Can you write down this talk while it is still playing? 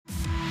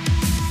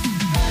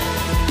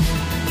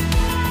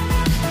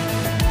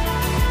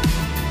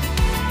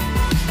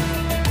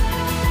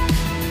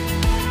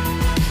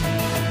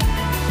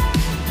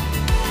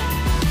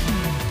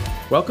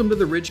Welcome to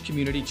the Ridge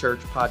Community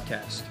Church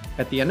podcast.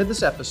 At the end of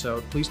this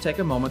episode, please take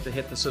a moment to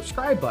hit the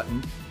subscribe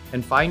button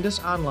and find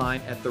us online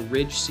at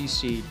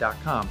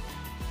theridgecc.com.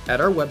 At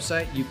our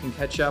website, you can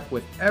catch up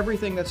with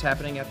everything that's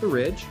happening at the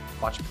Ridge,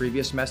 watch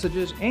previous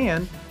messages,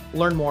 and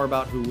learn more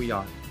about who we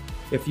are.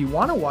 If you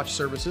want to watch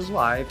services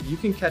live, you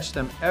can catch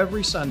them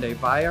every Sunday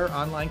via our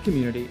online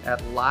community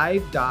at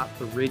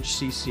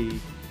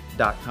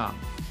live.theridgecc.com.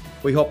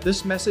 We hope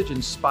this message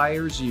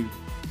inspires you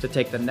to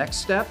take the next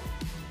step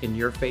in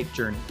your faith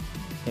journey.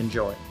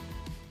 Enjoy.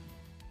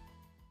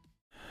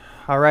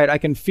 All right, I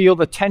can feel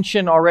the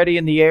tension already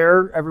in the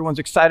air. Everyone's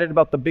excited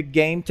about the big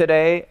game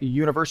today,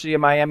 University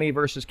of Miami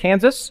versus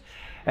Kansas.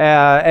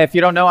 If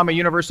you don't know, I'm a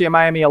University of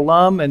Miami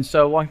alum, and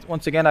so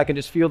once again, I can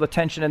just feel the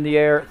tension in the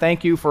air.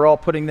 Thank you for all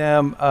putting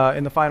them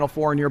in the Final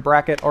Four in your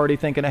bracket, already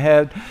thinking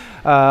ahead.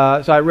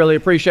 So I really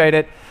appreciate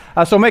it.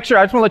 So make sure,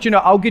 I just want to let you know,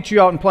 I'll get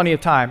you out in plenty of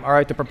time, all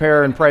right, to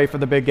prepare and pray for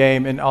the big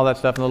game and all that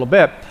stuff in a little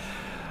bit.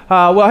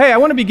 Well, hey, I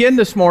want to begin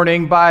this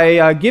morning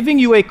by giving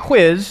you a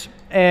quiz.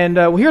 And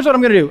here's what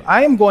I'm going to do.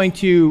 I am going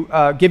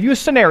to give you a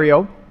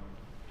scenario.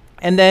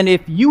 And then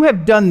if you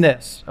have done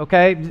this,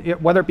 okay,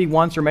 whether it be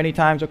once or many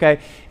times, okay,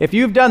 if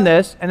you've done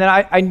this, and then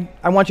I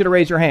want you to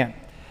raise your hand.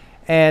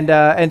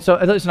 And so,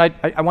 listen,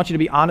 I want you to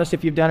be honest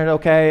if you've done it,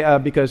 okay,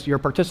 because your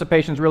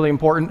participation is really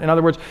important. In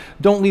other words,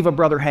 don't leave a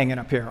brother hanging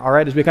up here, all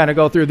right, as we kind of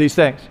go through these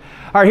things.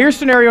 All right, here's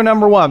scenario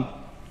number one.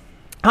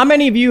 How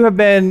many of you have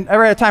been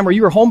ever at a time where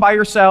you were home by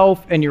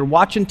yourself and you're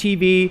watching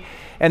TV,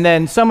 and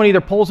then someone either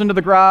pulls into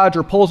the garage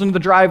or pulls into the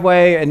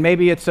driveway, and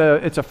maybe it's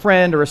a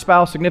friend or a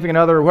spouse, significant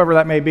other, or whoever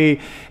that may be,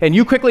 and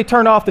you quickly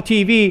turn off the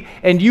TV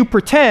and you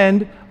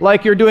pretend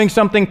like you're doing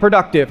something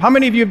productive? How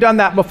many of you have done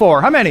that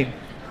before? How many?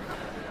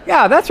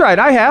 Yeah, that's right.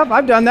 I have.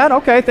 I've done that.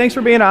 Okay, thanks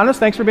for being honest.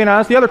 Thanks for being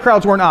honest. The other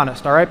crowds weren't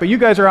honest, all right? But you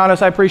guys are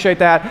honest. I appreciate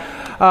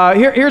that.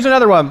 Here's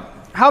another one.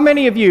 How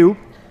many of you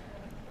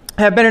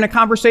have been in a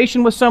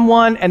conversation with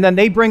someone and then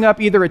they bring up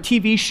either a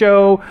TV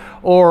show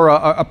or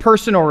a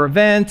person or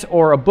event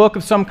or a book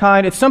of some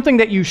kind? It's something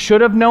that you should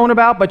have known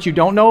about, but you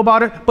don't know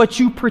about it, but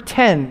you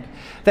pretend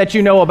that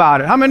you know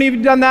about it. How many of you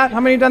have done that?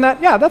 How many have done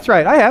that? Yeah, that's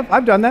right. I have.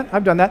 I've done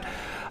that.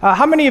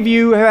 How many of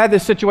you have had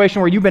this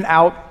situation where you've been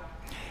out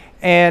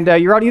and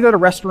you're out either at a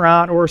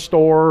restaurant or a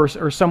store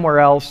or somewhere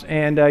else,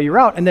 and you're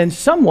out, and then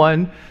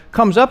someone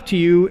comes up to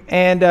you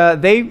and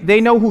they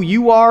know who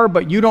you are,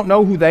 but you don't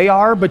know who they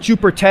are, but you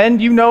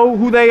pretend you know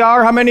who they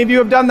are? How many of you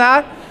have done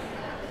that?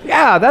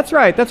 Yeah, that's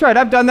right.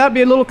 I've done that.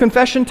 Be a little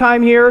confession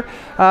time here.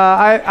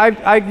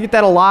 I get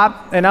that a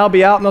lot, and I'll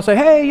be out and they'll say,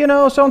 hey, you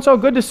know, so-and-so,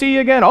 good to see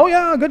you again. Oh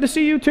yeah, good to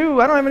see you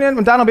too. I don't have any,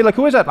 and Don will be like,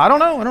 who is that? I don't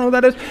know who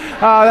that is.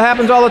 That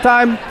happens all the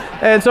time.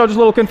 And so just a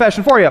little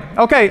confession for you.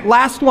 Okay,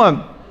 last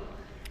one.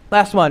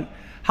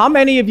 How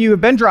many of you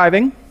have been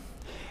driving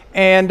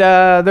and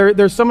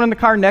there's someone in the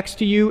car next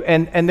to you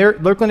and they're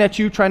looking at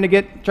you trying to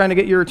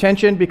get your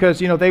attention because,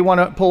 you know, they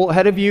want to pull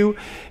ahead of you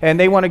and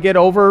they want to get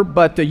over,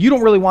 but you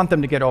don't really want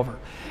them to get over.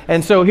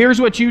 And so here's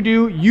what you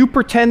do. You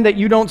pretend that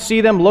you don't see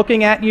them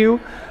looking at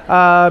you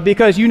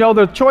because you know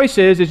the choice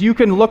is you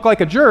can look like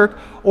a jerk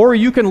or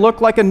you can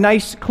look like a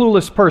nice,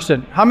 clueless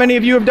person. How many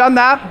of you have done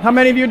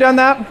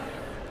that?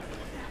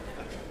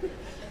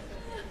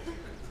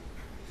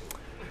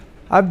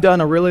 I've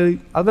done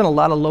a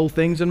lot of low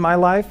things in my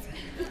life.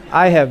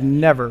 I have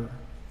never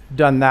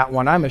done that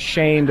one. I'm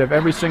ashamed of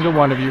every single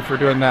one of you for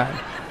doing that.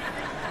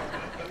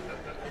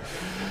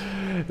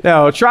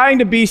 No, trying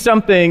to be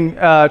something,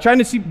 trying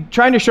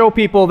to show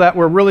people that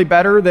we're really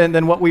better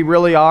than what we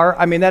really are.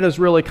 I mean, that is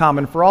really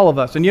common for all of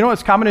us. And you know,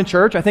 it's common in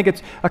church. I think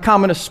it's a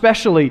common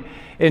especially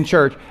in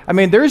church. I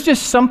mean, there's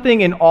just something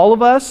in all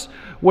of us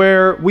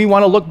where we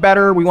want to look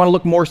better, we want to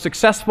look more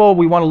successful,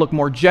 we want to look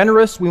more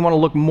generous, we want to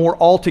look more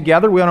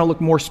altogether, we want to look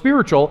more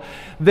spiritual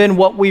than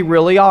what we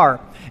really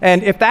are.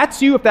 And if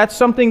that's you, if that's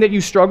something that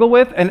you struggle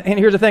with, and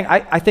here's the thing,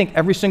 I think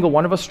every single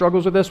one of us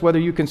struggles with this, whether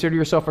you consider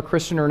yourself a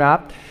Christian or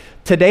not.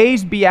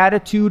 Today's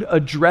Beatitude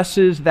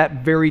addresses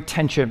that very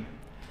tension.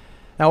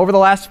 Now, over the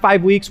last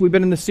 5 weeks, we've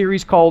been in the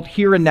series called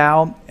Here and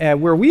Now,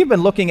 where we've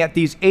been looking at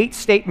these 8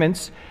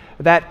 statements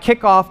that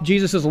kick off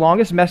Jesus'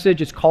 longest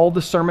message. It's called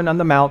the Sermon on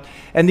the Mount.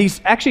 And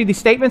these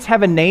statements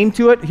have a name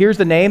to it. Here's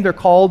the name. They're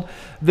called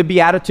the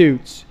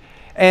Beatitudes.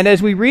 And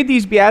as we read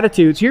these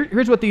Beatitudes,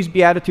 here's what these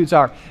Beatitudes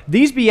are.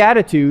 These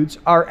Beatitudes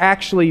are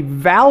actually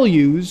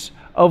values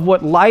of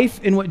what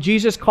life in what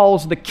Jesus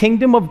calls the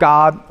kingdom of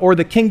God or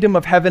the kingdom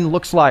of heaven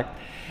looks like.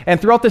 And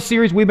throughout this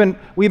series, we've been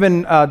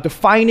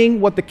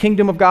defining what the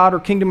kingdom of God or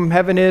kingdom of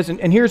heaven is.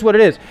 And here's what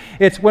it is.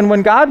 It's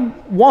when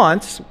God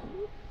wants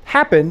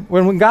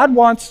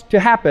to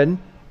happen,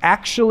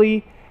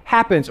 actually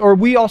happens. Or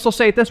we also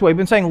say it this way. We've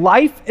been saying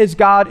life as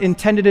God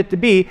intended it to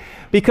be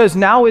because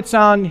now it's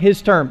on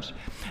His terms.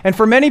 And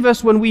for many of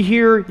us, when we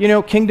hear, you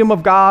know, kingdom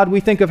of God,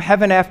 we think of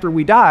heaven after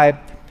we die.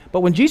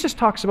 But when Jesus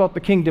talks about the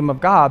kingdom of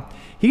God,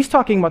 He's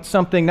talking about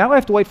something not we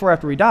have to wait for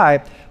after we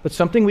die, but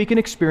something we can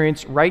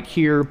experience right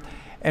here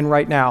and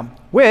right now.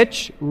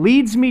 Which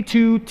leads me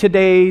to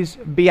today's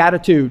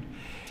Beatitude.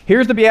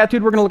 Here's the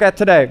Beatitude we're going to look at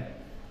today.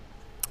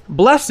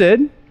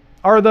 Blessed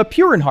are the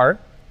pure in heart,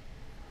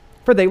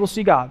 for they will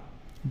see God.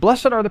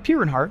 Blessed are the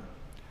pure in heart,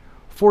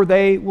 for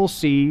they will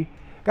see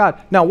God.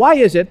 Now, why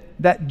is it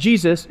that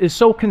Jesus is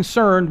so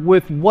concerned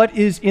with what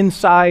is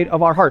inside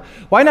of our heart?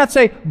 Why not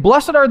say,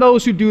 blessed are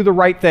those who do the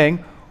right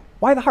thing?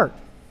 Why the heart?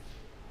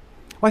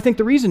 Well, I think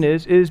the reason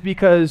is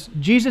because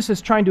Jesus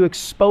is trying to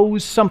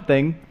expose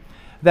something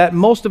that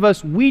most of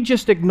us, we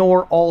just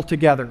ignore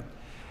altogether.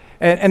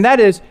 And that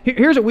is,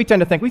 here's what we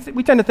tend to think.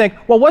 We tend to think,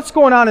 well, what's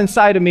going on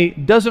inside of me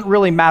doesn't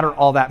really matter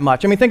all that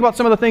much. I mean, think about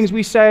some of the things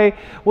we say.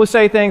 We'll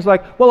say things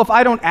like, well, if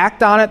I don't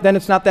act on it, then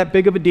it's not that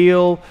big of a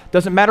deal.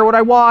 Doesn't matter what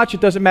I watch.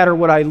 It doesn't matter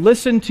what I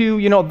listen to.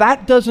 You know,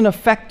 that doesn't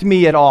affect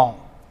me at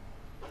all.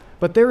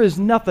 But there is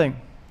nothing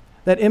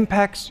that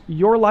impacts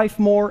your life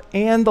more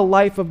and the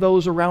life of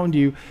those around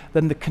you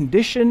than the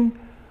condition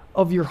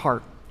of your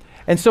heart.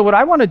 And so what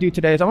I want to do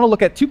today is I want to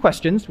look at two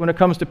questions when it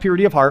comes to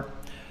purity of heart.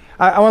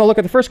 I want to look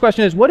at the first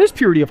question is, what is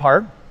purity of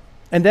heart?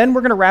 And then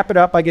we're going to wrap it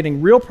up by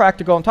getting real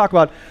practical and talk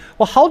about,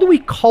 well, how do we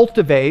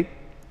cultivate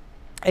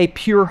a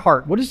pure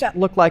heart? What does that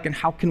look like, and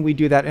how can we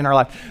do that in our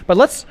life? But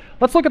let's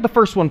look at the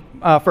first one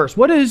first.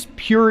 What is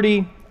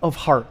purity of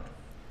heart?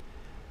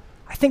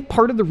 I think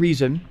part of the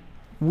reason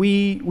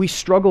we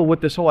struggle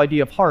with this whole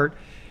idea of heart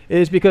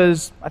is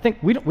because I think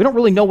we don't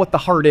really know what the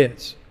heart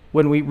is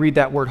when we read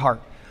that word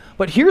heart.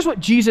 But here's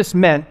what Jesus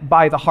meant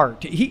by the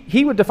heart.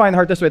 He would define the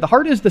heart this way. The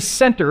heart is the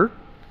center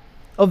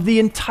of the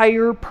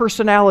entire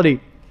personality.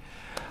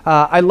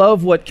 I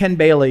love what Ken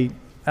Bailey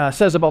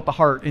says about the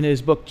heart in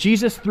his book,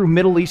 Jesus Through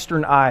Middle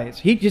Eastern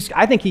Eyes.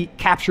 I think he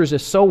captures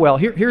this so well.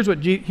 Here's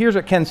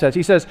what Ken says.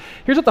 He says,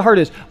 here's what the heart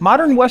is.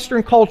 Modern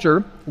Western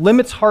culture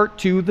limits heart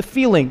to the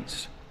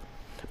feelings.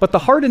 But the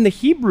heart in the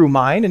Hebrew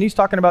mind, and he's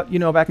talking about,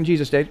 back in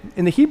Jesus' day,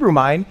 in the Hebrew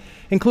mind,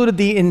 included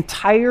the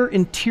entire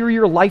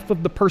interior life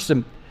of the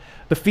person.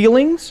 The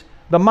feelings,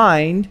 the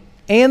mind,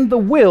 and the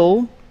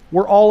will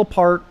were all a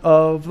part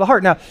of the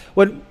heart. Now,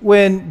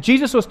 when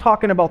Jesus was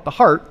talking about the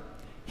heart,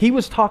 he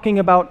was talking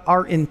about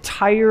our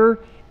entire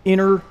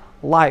inner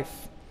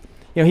life.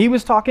 He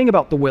was talking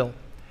about the will,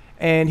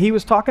 and he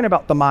was talking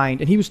about the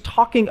mind, and he was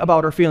talking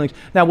about our feelings.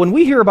 Now, when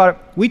we hear about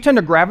it, we tend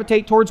to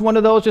gravitate towards one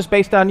of those just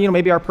based on,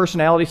 maybe our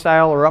personality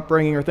style or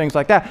upbringing or things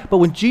like that. But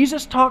when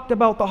Jesus talked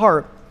about the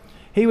heart,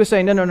 he was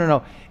saying,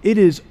 no. It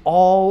is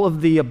all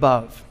of the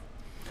above.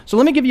 So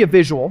let me give you a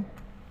visual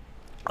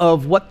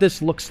of what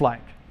this looks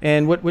like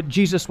and what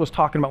Jesus was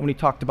talking about when he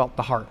talked about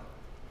the heart.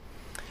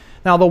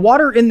 Now, the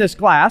water in this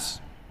glass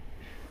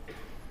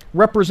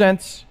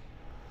represents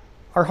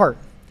our heart.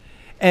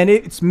 And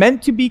it's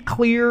meant to be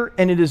clear,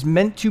 and it is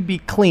meant to be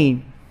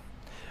clean.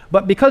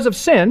 But because of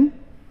sin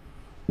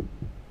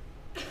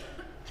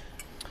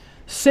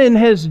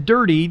has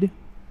dirtied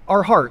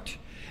our heart.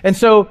 And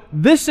so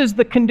this is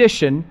the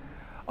condition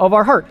of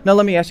our heart. Now,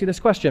 let me ask you this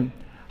question.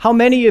 How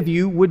many of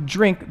you would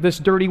drink this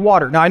dirty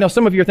water? Now, I know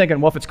some of you are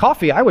thinking, well, if it's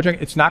coffee, I would drink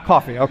it. It's not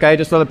coffee, okay?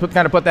 Just to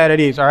kind of put that at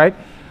ease, all right?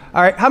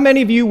 All right, how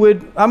many of you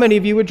would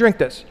drink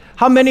this?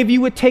 How many of you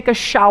would take a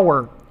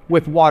shower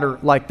with water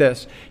like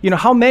this?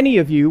 How many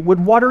of you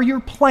would water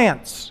your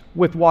plants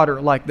with water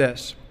like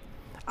this?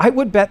 I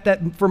would bet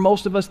that for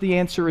most of us, the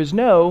answer is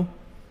no.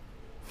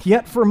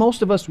 Yet for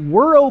most of us,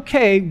 we're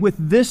okay with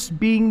this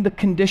being the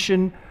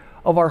condition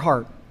of our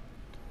heart.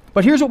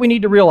 But here's what we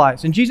need to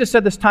realize, and Jesus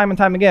said this time and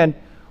time again,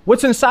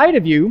 what's inside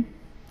of you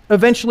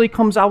eventually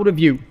comes out of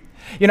you.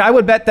 I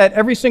would bet that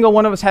every single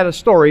one of us had a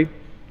story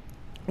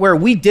where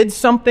we did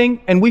something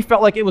and we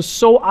felt like it was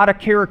so out of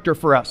character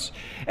for us.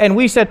 And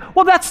we said,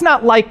 well, that's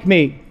not like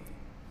me.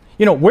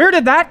 Where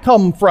did that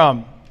come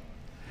from?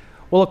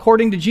 Well,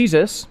 according to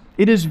Jesus,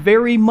 it is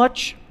very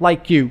much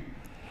like you.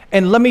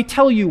 And let me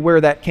tell you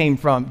where that came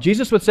from.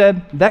 Jesus would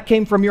said, that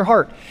came from your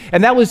heart.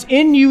 And that was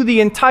in you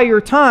the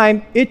entire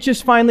time. It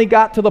just finally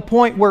got to the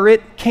point where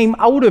it came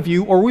out of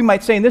you, or we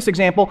might say in this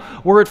example,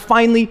 where it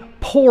finally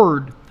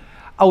poured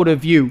out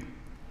of you.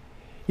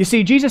 You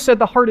see, Jesus said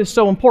the heart is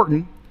so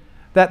important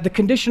that the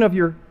condition of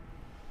your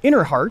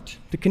inner heart,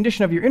 the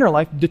condition of your inner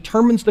life,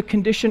 determines the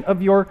condition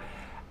of your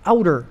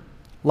outer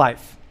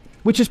life,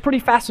 which is pretty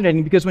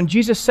fascinating because when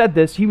Jesus said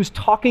this, he was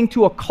talking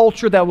to a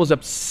culture that was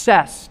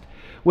obsessed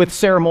with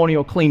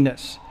ceremonial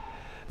cleanness.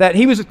 That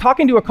he was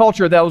talking to a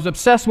culture that was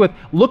obsessed with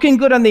looking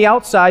good on the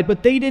outside,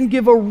 but they didn't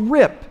give a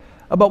rip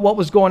about what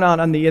was going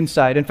on the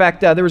inside. In fact,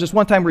 there was this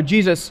one time where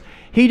Jesus,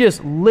 he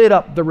just lit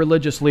up the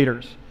religious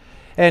leaders.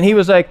 And he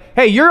was like,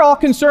 hey, you're all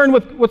concerned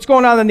with what's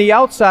going on the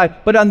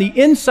outside, but on the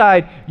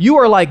inside, you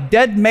are like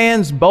dead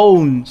man's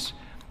bones.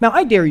 Now,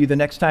 I dare you the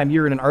next time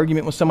you're in an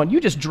argument with someone, you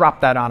just drop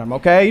that on them,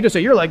 okay? You just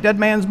say, you're like dead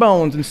man's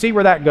bones and see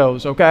where that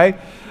goes, okay?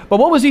 But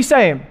what was he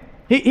saying?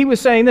 He was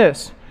saying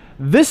this.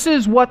 This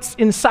is what's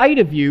inside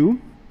of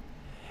you,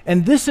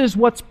 and this is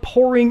what's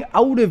pouring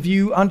out of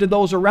you onto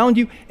those around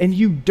you, and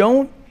you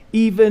don't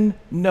even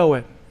know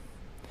it.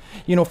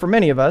 For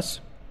many of us,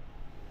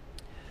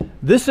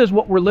 this is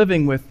what we're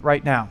living with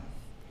right now.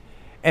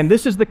 And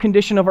this is the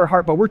condition of our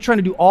heart, but we're trying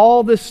to do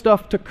all this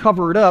stuff to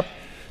cover it up,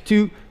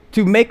 to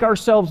make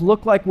ourselves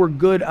look like we're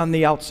good on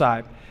the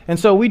outside. And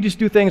so we just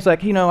do things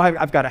like,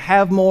 I've got to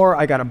have more,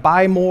 I got to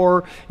buy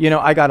more,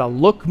 I got to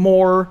look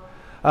more.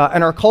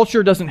 And our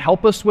culture doesn't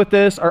help us with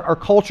this. Our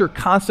culture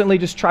constantly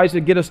just tries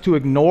to get us to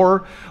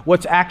ignore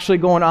what's actually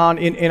going on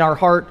in our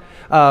heart.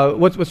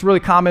 What's really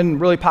common,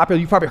 really popular,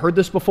 you've probably heard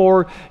this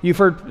before. You've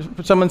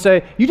heard someone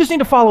say, you just need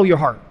to follow your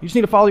heart. You just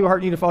need to follow your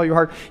heart, you need to follow your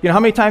heart. How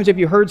many times have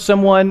you heard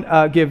someone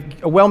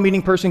give, a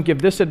well-meaning person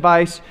give this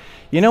advice?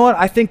 You know what,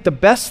 I think the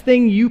best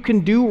thing you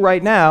can do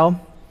right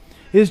now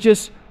is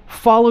just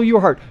follow your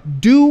heart.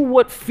 Do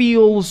what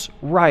feels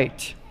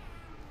right.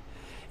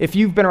 If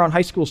you've been around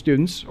high school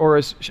students, or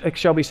as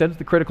Shelby said,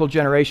 the critical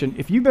generation,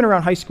 if you've been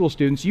around high school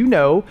students, you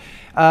know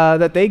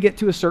that they get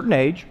to a certain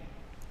age,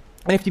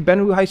 and if you've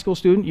been a high school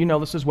student, you know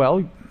this as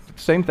well,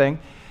 same thing,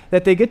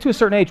 that they get to a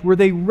certain age where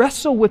they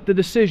wrestle with the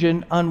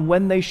decision on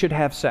when they should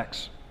have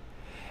sex.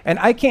 And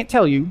I can't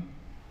tell you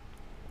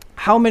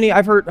how many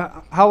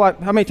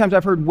times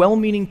I've heard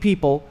well-meaning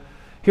people,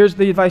 here's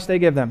the advice they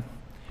give them.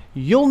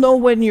 You'll know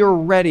when you're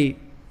ready.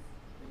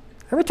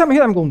 Every time I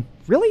hear that, I'm going,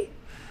 really?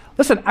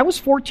 Listen, I was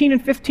 14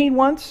 and 15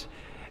 once,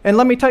 and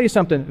let me tell you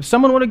something. If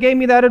someone would have gave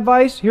me that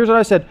advice, here's what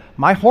I said.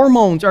 My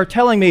hormones are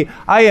telling me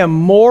I am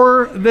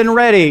more than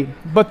ready,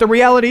 but the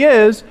reality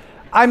is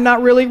I'm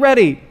not really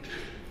ready.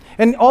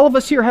 And all of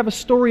us here have a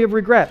story of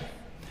regret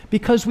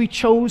because we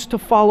chose to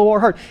follow our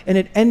heart, and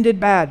it ended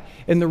bad.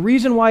 And the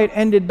reason why it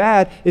ended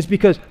bad is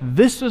because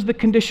this is the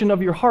condition of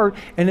your heart,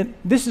 and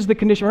this is the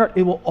condition of your heart.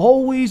 It will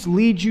always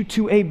lead you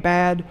to a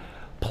bad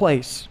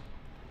place.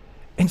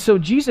 And so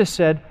Jesus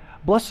said,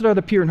 blessed are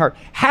the pure in heart.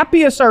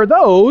 Happiest are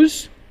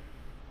those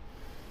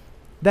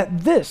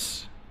that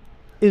this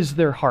is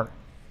their heart,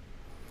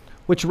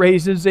 which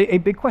raises a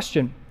big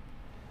question.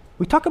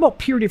 We talk about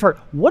purity of heart.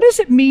 What does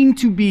it mean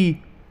to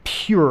be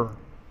pure?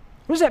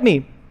 What does that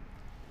mean?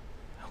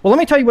 Well, let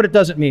me tell you what it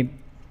doesn't mean.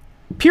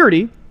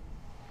 Purity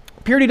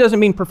doesn't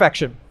mean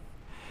perfection.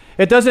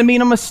 It doesn't mean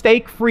a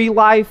mistake-free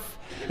life.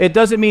 It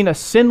doesn't mean a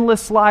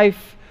sinless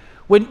life.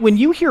 When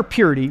you hear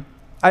purity,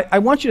 I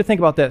want you to think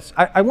about this.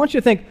 I want you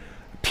to think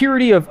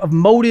purity of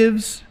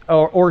motives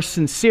or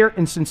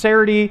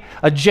sincerity.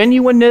 A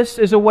genuineness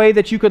is a way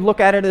that you could look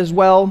at it as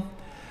well.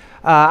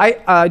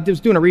 I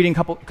was doing a reading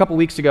a couple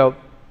weeks ago,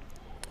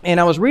 and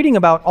I was reading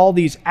about all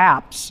these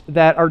apps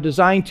that are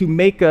designed to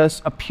make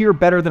us appear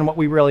better than what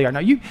we really are. Now,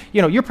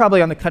 you're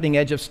probably on the cutting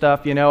edge of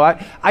stuff.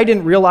 I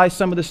didn't realize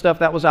some of the stuff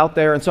that was out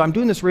there, and so I'm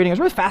doing this reading. I was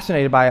really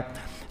fascinated by it.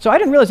 So I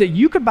didn't realize that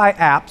you could buy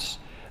apps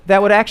that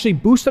would actually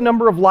boost the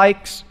number of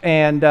likes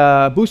and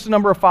boost the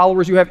number of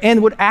followers you have,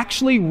 and would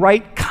actually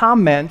write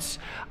comments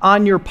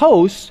on your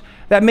posts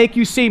that make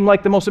you seem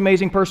like the most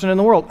amazing person in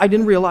the world. I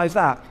didn't realize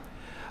that.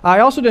 I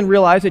also didn't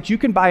realize that you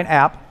can buy an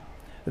app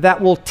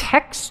that will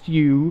text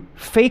you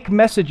fake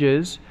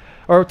messages,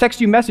 or text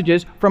you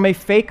messages from a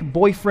fake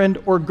boyfriend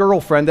or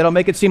girlfriend that'll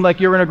make it seem like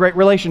you're in a great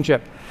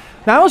relationship.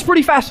 Now, I was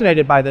pretty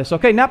fascinated by this,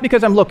 okay? Not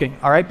because I'm looking,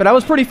 all right? But I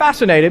was pretty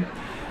fascinated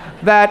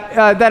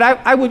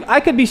that I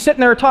could be sitting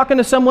there talking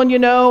to someone,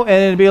 and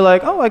it'd be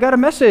like, oh, I got a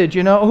message,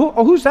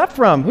 who's that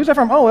from? Who's that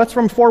from? Oh, that's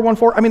from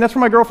 414. That's from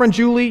my girlfriend,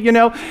 Julie, and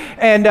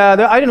I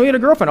didn't know you had a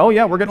girlfriend. Oh,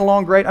 yeah, we're getting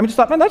along great. I just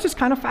thought, man, that's just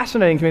kind of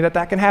fascinating to me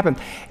that can happen.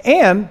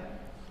 And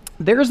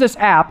there's this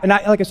app, and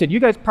like I said,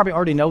 you guys probably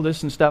already know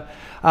this and stuff,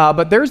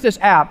 but there's this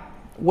app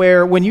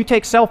where when you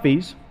take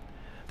selfies,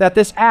 that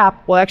this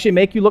app will actually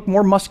make you look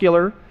more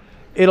muscular.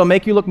 It'll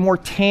make you look more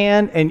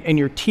tan and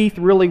your teeth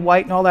really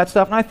white and all that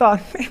stuff. And I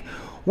thought,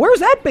 where's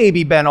that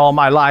baby been all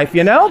my life,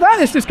 That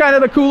is just kind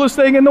of the coolest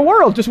thing in the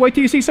world. Just wait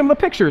till you see some of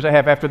the pictures I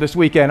have after this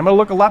weekend. I'm going to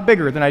look a lot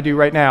bigger than I do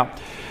right now.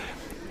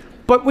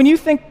 But when you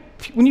think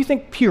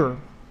pure,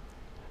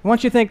 I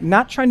want you to think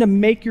not trying to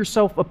make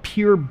yourself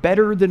appear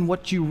better than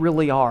what you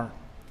really are.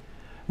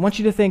 I want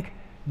you to think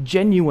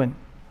genuine.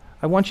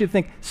 I want you to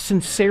think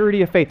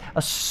sincerity of faith,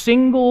 a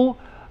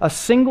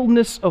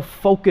singleness of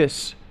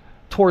focus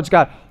towards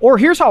God. Or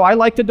here's how I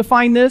like to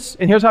define this,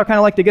 and here's how I kind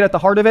of like to get at the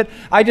heart of it.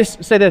 I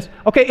just say this,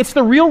 okay, it's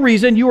the real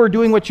reason you are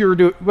doing what you're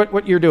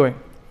doing.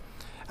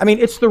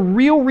 It's the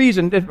real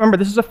reason. Remember,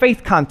 this is a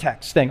faith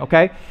context thing,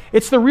 okay?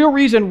 It's the real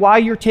reason why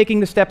you're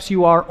taking the steps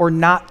you are or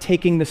not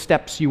taking the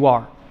steps you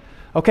are.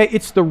 Okay,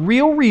 it's the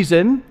real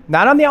reason,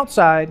 not on the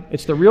outside,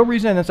 it's the real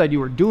reason inside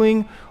you are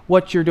doing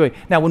what you're doing.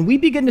 Now, when we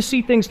begin to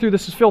see things through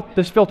this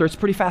filter, it's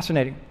pretty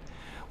fascinating.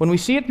 When we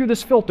see it through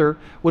this filter,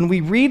 when we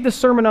read the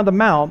Sermon on the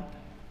Mount,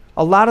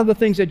 a lot of the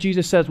things that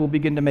Jesus says will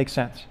begin to make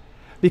sense.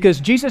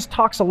 Because Jesus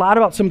talks a lot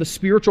about some of the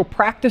spiritual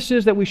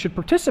practices that we should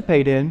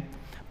participate in,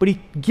 but he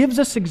gives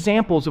us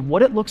examples of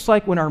what it looks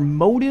like when our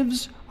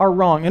motives are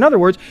wrong. In other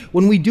words,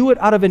 when we do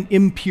it out of an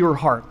impure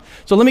heart.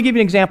 So let me give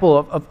you an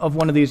example of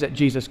one of these that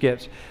Jesus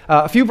gives.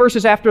 A few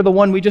verses after the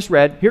one we just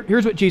read,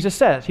 here's what Jesus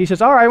says. He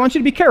says, all right, I want you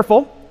to be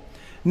careful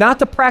not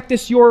to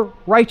practice your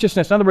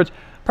righteousness. In other words,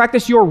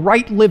 practice your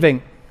right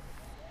living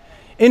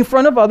in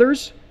front of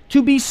others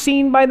to be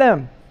seen by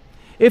them.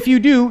 If you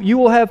do, you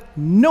will have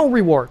no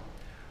reward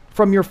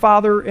from your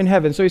Father in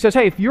heaven. So he says,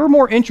 hey, if you're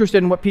more interested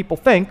in what people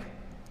think,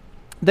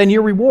 then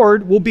your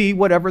reward will be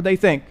whatever they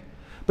think.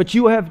 But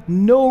you have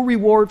no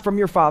reward from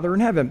your Father in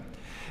heaven.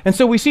 And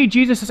so we see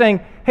Jesus is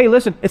saying, hey,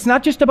 listen, it's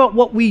not just about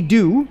what we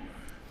do,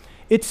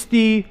 it's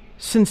the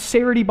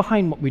sincerity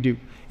behind what we do.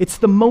 It's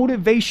the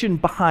motivation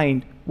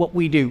behind what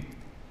we do.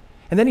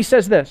 And then he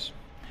says this.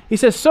 He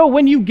says, so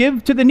when you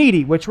give to the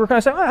needy, which we're going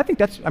to say, I think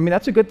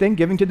that's a good thing,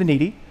 giving to the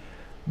needy.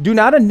 Do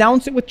not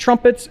announce it with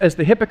trumpets as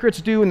the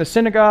hypocrites do in the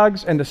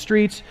synagogues and the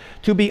streets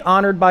to be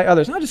honored by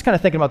others. And I'm just kind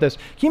of thinking about this.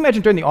 Can you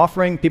imagine during the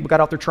offering, people got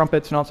out their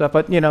trumpets and all that stuff,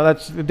 but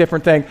that's a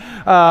different thing.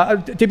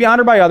 To be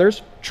honored by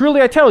others.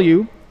 Truly I tell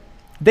you,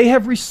 they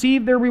have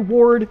received their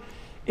reward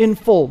in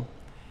full.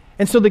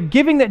 And so the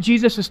giving that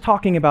Jesus is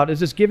talking about is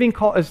this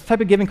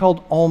type of giving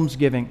called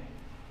almsgiving.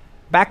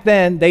 Back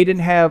then, they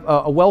didn't have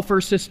a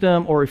welfare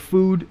system or a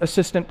food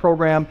assistant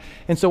program.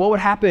 And so what would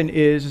happen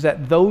is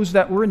that those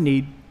that were in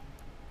need,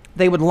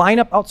 they would line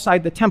up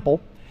outside the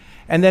temple.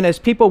 And then as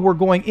people were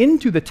going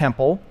into the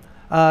temple,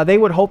 they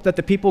would hope that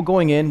the people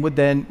going in would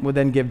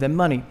then give them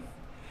money.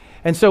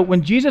 And so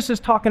when Jesus is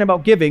talking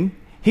about giving,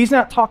 he's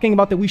not talking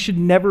about that we should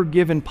never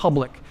give in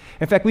public.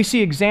 In fact, we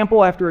see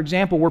example after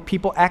example where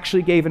people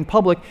actually gave in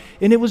public,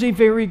 and it was a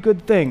very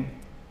good thing.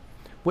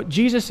 What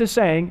Jesus is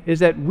saying is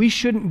that we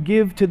shouldn't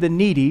give to the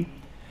needy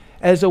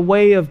as a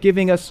way of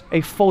giving us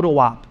a photo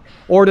op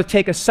or to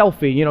take a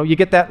selfie. You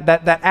get that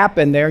app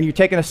in there and you're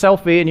taking a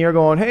selfie and you're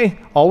going, hey,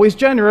 always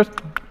generous,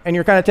 and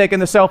you're kind of taking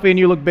the selfie and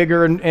you look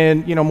bigger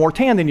and more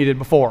tan than you did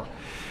before.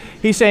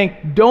 He's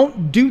saying,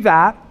 don't do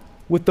that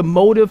with the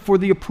motive for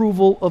the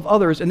approval of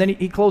others. And then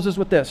he closes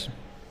with this.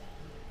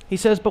 He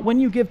says, but when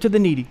you give to the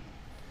needy,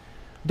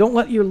 don't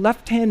let your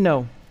left hand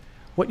know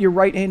what your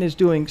right hand is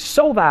doing,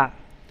 so that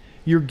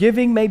your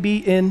giving may be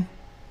in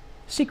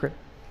secret.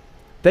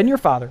 Then your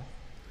Father,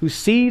 who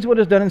sees what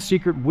is done in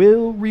secret,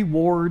 will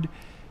reward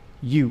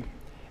you.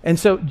 And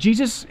so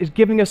Jesus is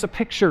giving us a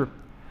picture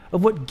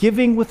of what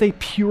giving with a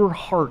pure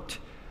heart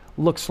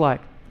looks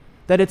like.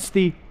 That it's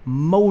the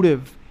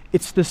motive,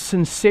 it's the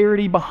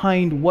sincerity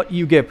behind what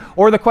you give.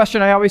 Or the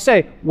question I always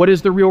say, what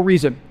is the real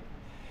reason?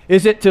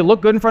 Is it to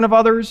look good in front of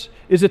others?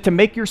 Is it to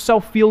make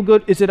yourself feel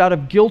good? Is it out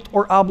of guilt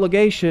or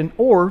obligation?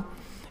 Or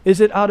is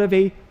it out of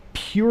a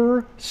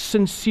pure,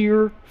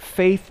 sincere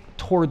faith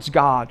towards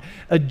God,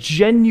 a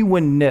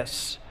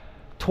genuineness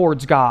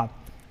towards God?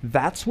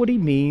 That's what he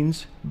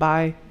means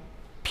by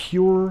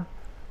pure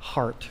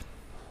heart.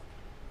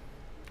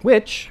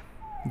 Which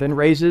then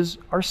raises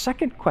our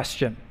second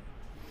question.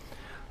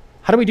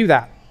 How do we do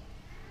that?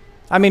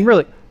 I mean,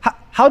 really,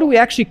 how do we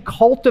actually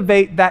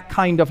cultivate that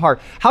kind of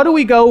heart? How do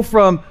we go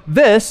from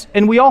this,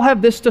 and we all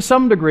have this to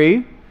some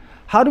degree,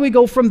 how do we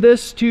go from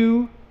this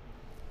to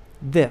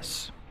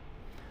this?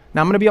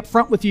 Now, I'm going to be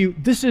upfront with you.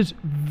 This is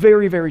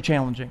very, very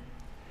challenging.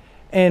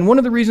 And one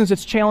of the reasons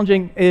it's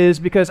challenging is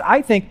because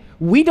I think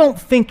we don't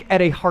think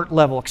at a heart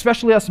level,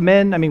 especially us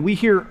men. I mean, we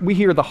hear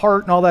the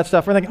heart and all that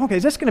stuff. We're thinking, okay,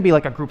 is this going to be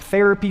like a group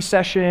therapy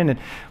session? And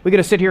we got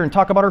to sit here and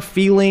talk about our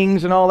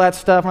feelings and all that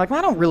stuff. We're like, well,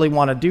 I don't really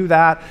want to do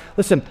that.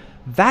 Listen,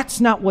 that's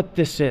not what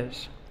this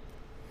is.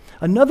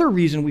 Another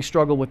reason we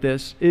struggle with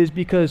this is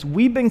because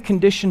we've been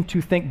conditioned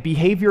to think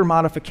behavior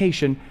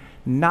modification,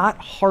 not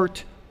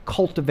heart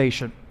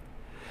cultivation.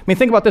 I mean,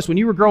 think about this. When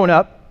you were growing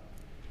up,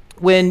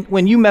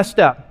 when you messed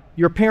up,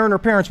 your parent or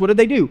parents, what did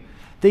they do?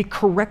 They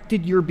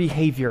corrected your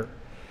behavior.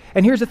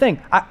 And here's the thing.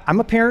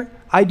 I'm a parent.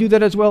 I do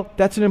that as well.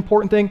 That's an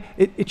important thing.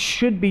 It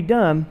should be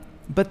done,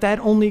 but that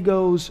only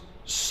goes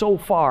so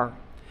far.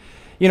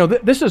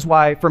 This is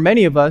why for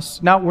many of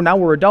us, now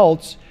we're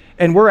adults,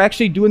 and we're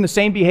actually doing the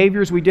same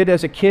behaviors we did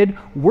as a kid.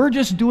 We're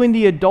just doing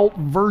the adult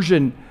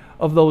version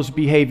of those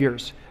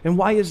behaviors. And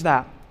why is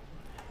that?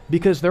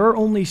 Because there are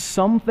only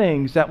some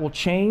things that will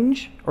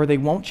change, or they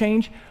won't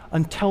change,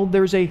 until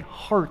there's a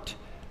heart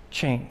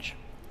change.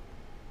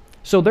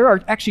 So there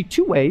are actually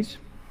two ways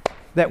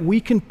that we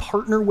can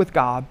partner with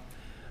God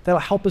that'll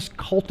help us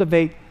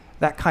cultivate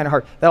that kind of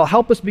heart. That'll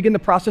help us begin the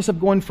process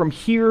of going from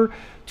here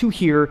to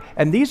here.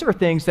 And these are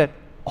things that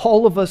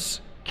all of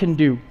us can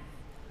do.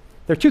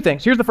 There are two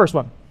things. Here's the first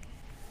one.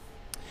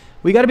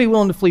 We got to be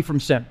willing to flee from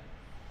sin.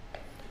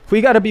 We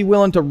got to be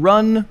willing to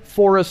run,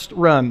 Forrest,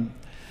 run.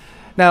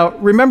 Now,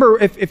 remember,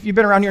 if you've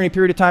been around here any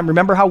period of time,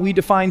 remember how we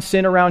define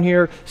sin around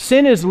here?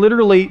 Sin is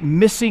literally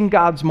missing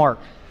God's mark,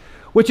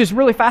 which is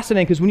really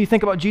fascinating because when you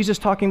think about Jesus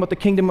talking about the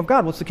kingdom of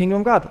God, what's the kingdom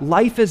of God?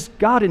 Life as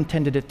God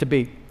intended it to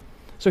be.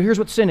 So here's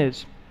what sin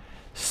is.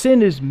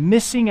 Sin is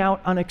missing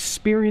out on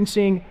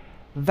experiencing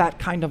that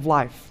kind of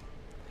life.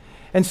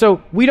 And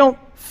so we don't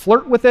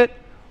flirt with it.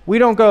 We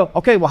don't go,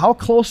 okay, well, how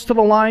close to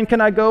the line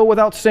can I go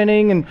without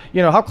sinning? And,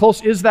 how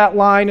close is that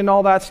line and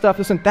all that stuff?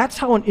 Listen, that's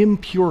how an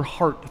impure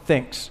heart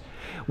thinks.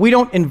 We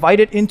don't invite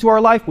it into our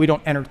life. We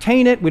don't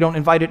entertain it. We don't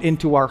invite it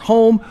into our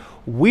home.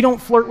 We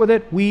don't flirt with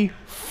it. We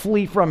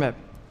flee from it.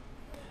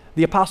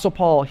 The Apostle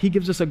Paul, he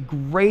gives us a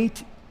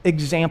great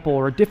example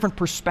or a different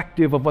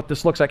perspective of what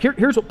this looks like.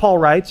 Here's what Paul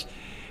writes.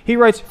 He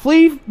writes,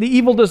 flee the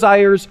evil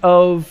desires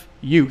of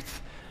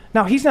youth.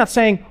 Now, he's not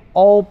saying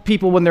all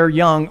people when they're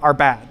young are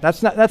bad.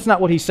 That's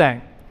not what he's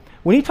saying.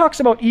 When he talks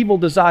about evil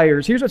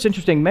desires, here's what's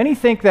interesting. Many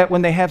think that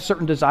when they have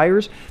certain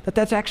desires,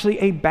 that's actually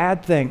a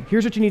bad thing.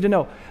 Here's what you need to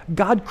know.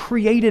 God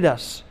created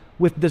us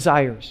with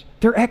desires.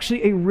 They're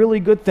actually a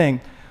really good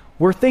thing.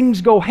 Where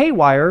things go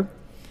haywire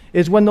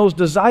is when those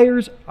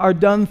desires are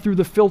done through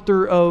the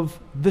filter of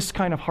this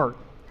kind of heart.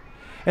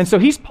 And so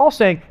Paul's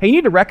saying, hey, you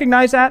need to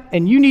recognize that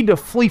and you need to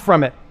flee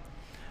from it.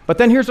 But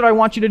then here's what I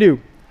want you to do.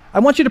 I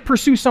want you to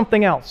pursue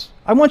something else.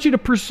 I want you to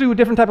pursue a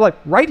different type of life.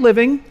 Right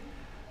living,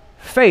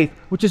 faith,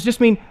 which is just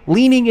mean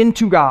leaning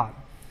into God.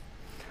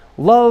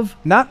 Love,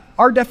 not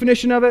our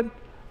definition of it,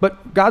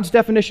 but God's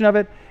definition of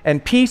it.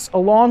 And peace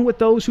along with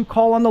those who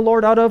call on the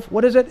Lord out of,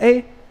 what is it?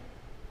 A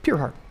pure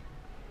heart.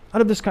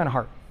 Out of this kind of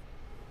heart.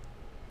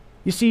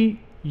 You see,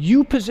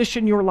 you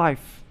position your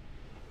life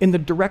in the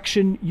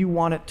direction you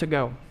want it to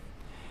go.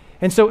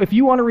 And so if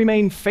you want to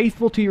remain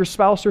faithful to your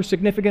spouse or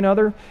significant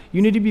other,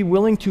 you need to be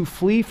willing to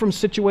flee from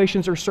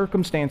situations or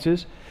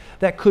circumstances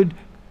that could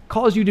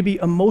cause you to be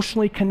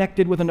emotionally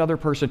connected with another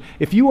person.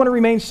 If you want to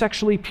remain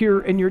sexually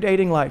pure in your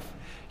dating life,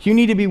 you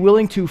need to be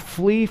willing to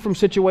flee from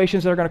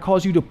situations that are going to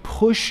cause you to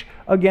push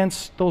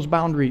against those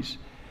boundaries.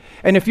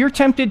 And if you're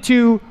tempted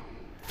to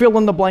fill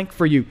in the blank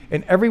for you,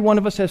 and every one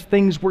of us has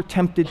things we're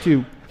tempted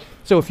to.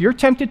 So if you're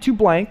tempted to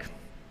blank,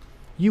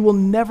 you will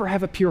never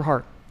have a pure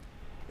heart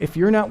if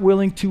you're not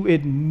willing to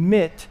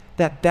admit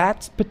that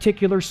that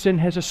particular sin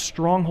has a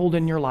stronghold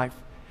in your life,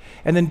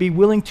 and then be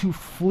willing to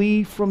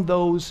flee from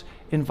those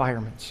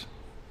environments.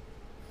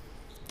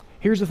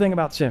 Here's the thing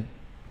about sin.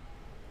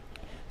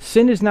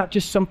 Sin is not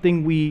just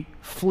something we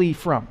flee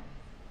from,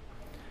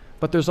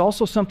 but there's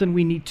also something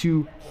we need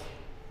to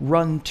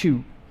run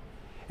to.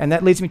 And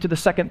that leads me to the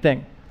second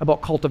thing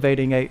about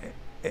cultivating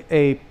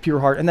a pure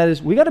heart, and that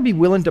is we got to be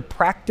willing to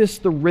practice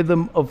the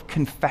rhythm of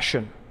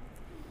confession.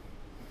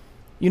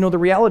 You know, the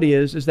reality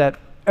is that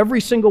every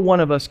single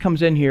one of us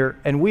comes in here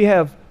and we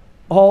have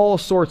all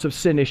sorts of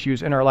sin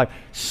issues in our life,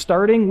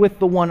 starting with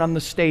the one on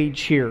the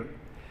stage here.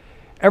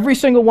 Every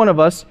single one of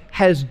us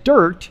has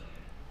dirt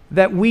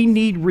that we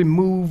need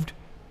removed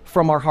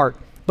from our heart.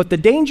 But the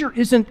danger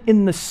isn't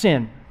in the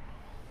sin.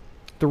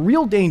 The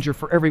real danger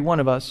for every one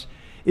of us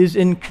is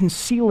in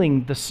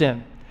concealing the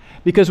sin.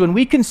 Because when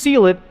we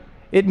conceal it,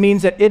 it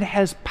means that it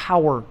has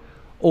power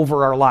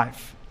over our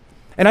life.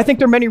 And I think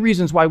there are many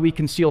reasons why we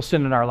conceal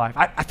sin in our life.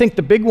 I think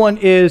the big one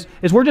is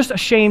we're just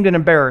ashamed and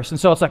embarrassed. And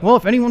so it's like, well,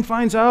 if anyone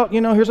finds out,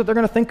 here's what they're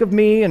going to think of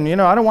me. And,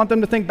 I don't want them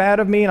to think bad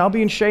of me. And I'll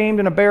be ashamed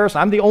and embarrassed.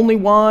 I'm the only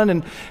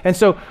one. And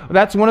so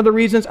that's one of the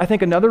reasons. I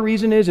think another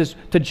reason is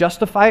to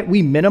justify it.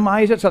 We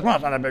minimize it. So well,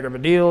 it's not that big of a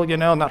deal.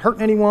 I'm not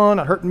hurting anyone,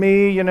 not hurting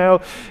me.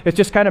 It's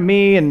just kind of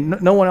me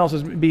and no one else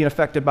is being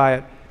affected by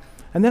it.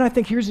 And then I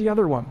think here's the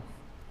other one.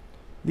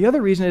 The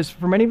other reason is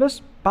for many of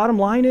us, bottom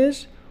line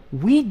is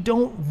we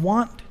don't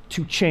want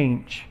to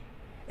change.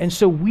 And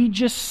so we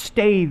just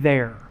stay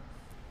there.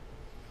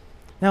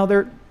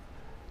 Now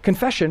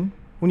confession,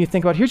 when you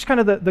think about it, here's kind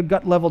of the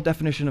gut level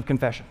definition of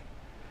confession.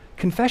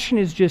 Confession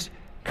is just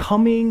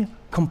coming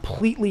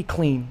completely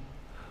clean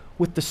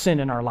with the sin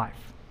in our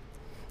life.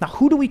 Now,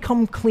 who do we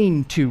come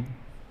clean to?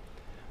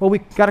 Well, we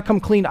got to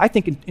come clean, I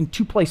think, in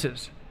two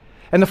places.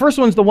 And the first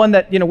one's the one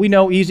that, we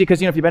know easy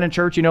because, if you've been in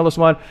church, you know this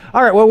one.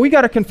 All right, well, we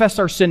got to confess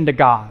our sin to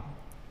God.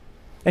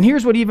 And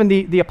here's what even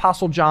the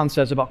Apostle John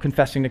says about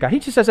confessing to God. He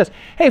just says this,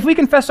 hey, if we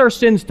confess our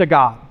sins to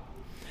God.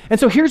 And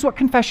so here's what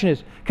confession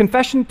is.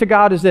 Confession to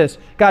God is this.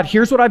 God,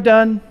 here's what I've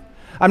done.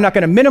 I'm not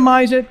going to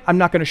minimize it. I'm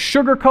not going to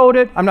sugarcoat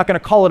it. I'm not going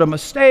to call it a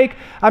mistake.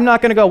 I'm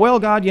not going to go, well,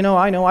 God,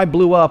 I know I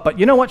blew up. But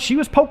you know what? She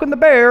was poking the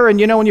bear. And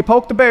when you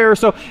poke the bear,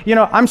 so,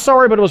 I'm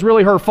sorry, but it was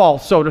really her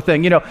fault, sort of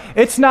thing.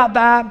 It's not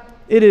that.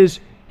 It is,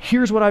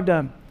 here's what I've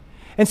done.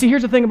 And see,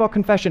 here's the thing about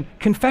confession.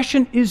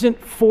 Confession isn't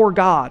for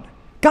God.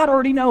 God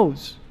already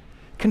knows.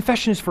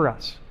 Confession is for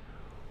us.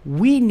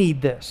 We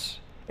need this.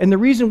 And the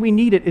reason we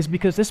need it is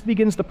because this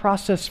begins the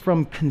process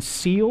from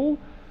conceal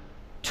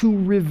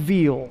to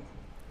reveal.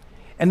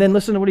 And then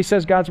listen to what he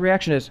says God's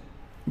reaction is.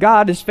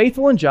 God is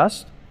faithful and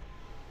just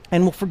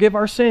and will forgive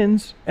our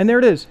sins. And there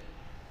it is.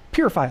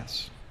 Purify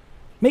us.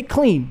 Make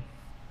clean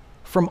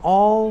from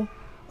all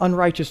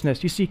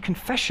unrighteousness. You see,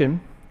 confession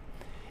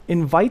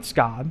invites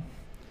God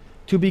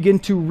to begin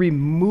to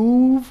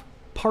remove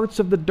parts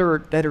of the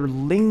dirt that are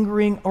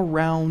lingering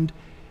around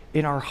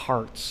in our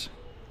hearts.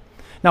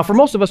 Now, for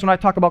most of us, when I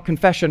talk about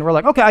confession, we're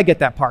like, okay, I get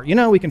that part.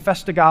 We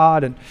confess to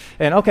God and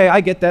okay,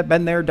 I get that,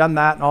 been there, done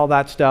that, and all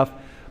that stuff.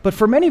 But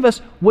for many of us,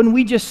 when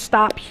we just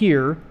stop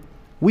here,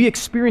 we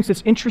experience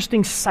this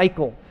interesting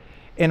cycle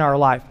in our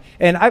life.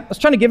 And I was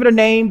trying to give it a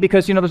name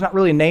because, there's not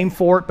really a name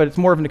for it, but it's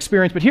more of an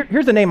experience. But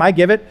here's the name I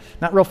give it,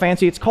 not real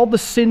fancy. It's called the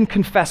sin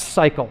confess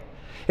cycle.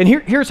 And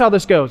here's how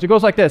this goes. It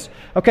goes like this.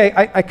 Okay,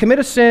 I commit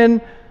a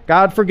sin,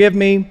 God forgive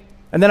me.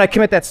 And then I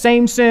commit that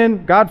same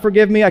sin, God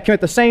forgive me. I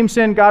commit the same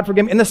sin, God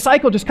forgive me. And the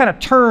cycle just kind of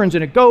turns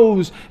and it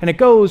goes and it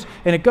goes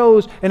and it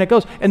goes and it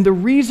goes. And the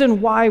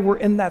reason why we're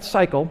in that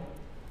cycle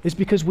is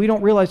because we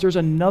don't realize there's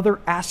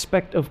another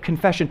aspect of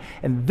confession.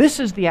 And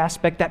this is the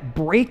aspect that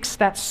breaks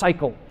that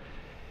cycle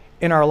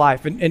in our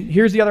life. And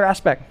here's the other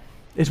aspect,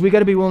 is we got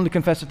to be willing to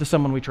confess it to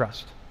someone we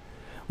trust.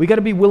 We got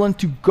to be willing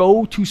to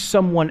go to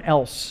someone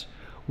else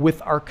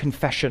with our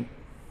confession.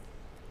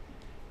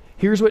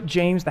 Here's what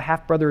James, the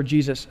half-brother of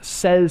Jesus,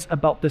 says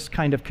about this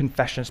kind of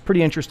confession. It's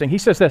pretty interesting. He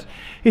says this.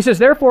 He says,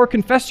 therefore,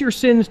 confess your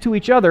sins to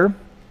each other. And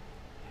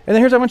then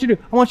here's what I want you to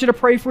do. I want you to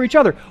pray for each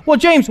other. Well,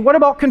 James, what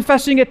about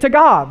confessing it to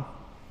God?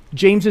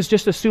 James is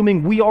just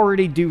assuming we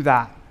already do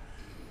that.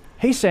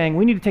 He's saying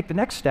we need to take the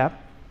next step,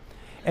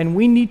 and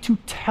we need to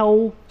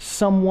tell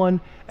someone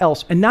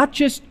else, and not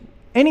just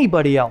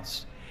anybody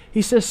else.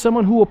 He says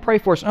someone who will pray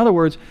for us. In other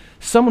words,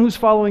 someone who's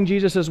following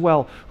Jesus as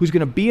well, who's going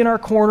to be in our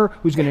corner,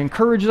 who's going to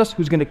encourage us,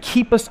 who's going to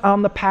keep us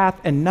on the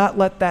path and not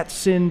let that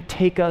sin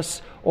take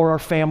us or our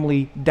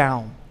family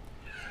down.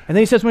 And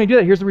then he says when you do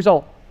that, here's the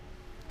result.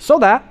 So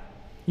that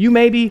you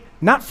may be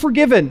not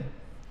forgiven.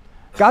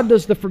 God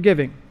does the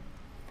forgiving.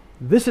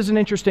 This is an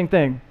interesting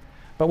thing.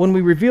 But when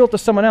we reveal it to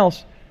someone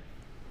else,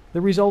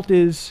 the result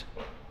is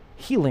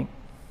healing.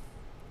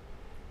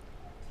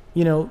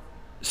 You know,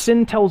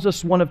 sin tells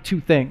us one of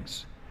two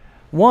things.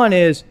 One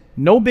is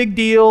no big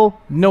deal,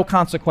 no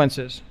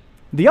consequences.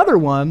 The other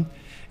one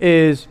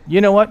is,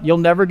 you know what, you'll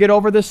never get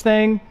over this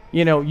thing.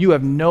 You know, you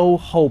have no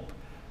hope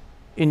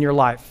in your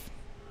life.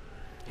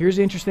 Here's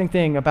the interesting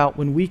thing about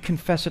when we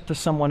confess it to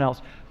someone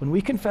else. When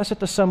we confess it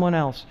to someone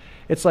else,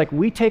 it's like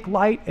we take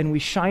light and we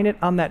shine it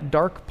on that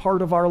dark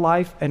part of our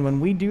life. And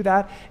when we do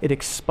that, it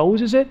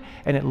exposes it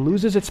and it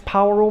loses its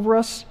power over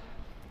us.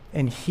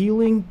 And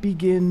healing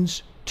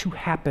begins to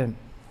happen.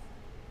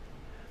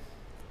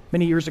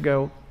 Many years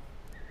ago,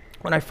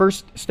 when I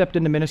first stepped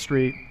into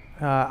ministry,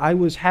 I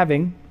was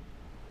having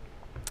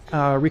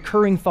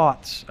recurring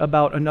thoughts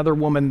about another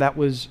woman that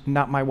was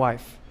not my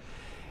wife.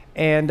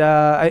 And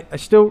I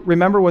still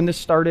remember when this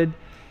started,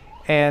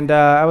 and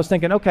I was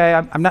thinking, okay,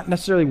 I'm not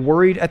necessarily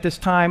worried at this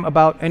time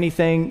about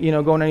anything,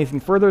 going anything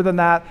further than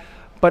that,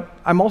 but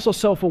I'm also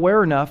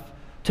self-aware enough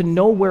to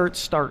know where it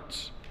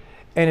starts.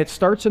 And it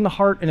starts in the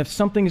heart, and if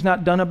something's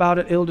not done about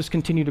it, it'll just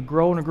continue to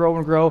grow and grow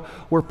and grow,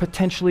 where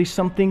potentially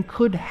something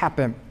could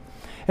happen.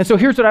 And so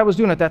here's what I was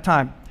doing at that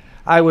time.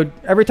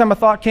 Every time a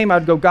thought came,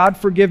 I'd go, God,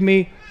 forgive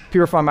me,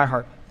 purify my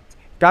heart.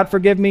 God,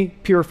 forgive me,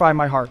 purify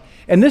my heart.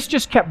 And this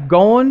just kept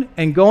going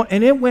and going,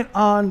 and it went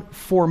on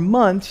for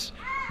months,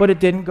 but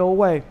it didn't go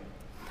away.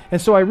 And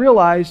so I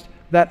realized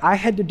that I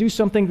had to do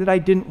something that I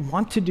didn't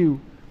want to do,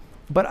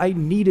 but I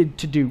needed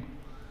to do.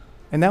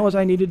 And that was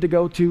I needed to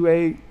go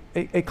to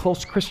a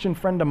close Christian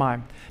friend of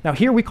mine. Now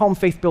here we call them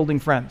faith-building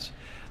friends.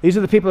 These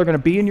are the people that are going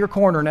to be in your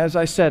corner, and as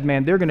I said,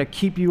 man, they're going to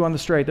keep you on the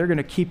straight. They're going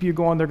to keep you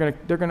going. They're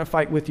going to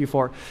fight with you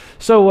for it.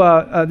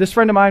 So this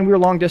friend of mine, we were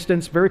long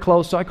distance, very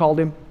close, so I called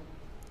him.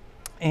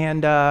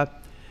 And I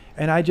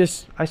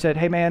said,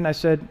 hey man,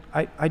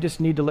 I just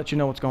need to let you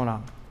know what's going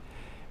on.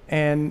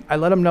 And I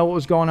let him know what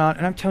was going on.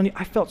 And I'm telling you,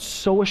 I felt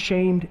so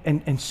ashamed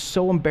and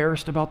so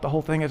embarrassed about the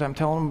whole thing as I'm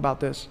telling him about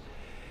this.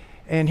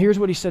 And here's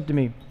what he said to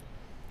me.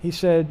 He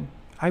said,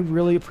 I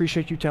really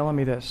appreciate you telling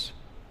me this.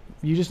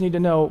 You just need to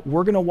know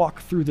we're going to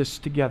walk through this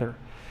together.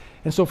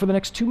 And so for the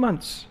next 2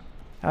 months,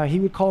 he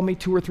would call me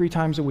 2 or 3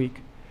 times a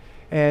week.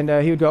 And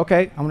he would go,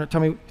 okay, I'm going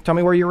to tell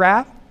me where you're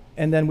at.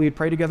 And then we'd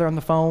pray together on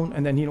the phone.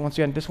 And then once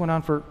again, this went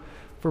on for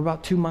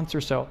about 2 months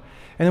or so.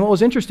 And then what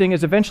was interesting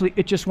is eventually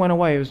it just went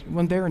away. It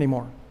wasn't there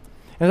anymore.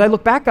 And as I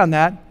look back on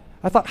that,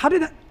 I thought, how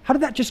did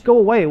that just go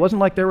away? It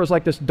wasn't like there was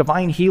like this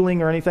divine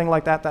healing or anything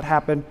like that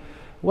happened.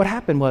 What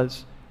happened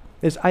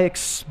is I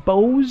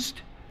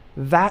exposed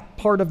that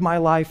part of my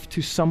life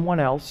to someone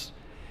else.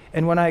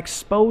 And when I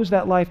exposed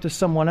that life to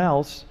someone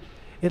else,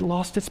 it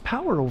lost its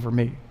power over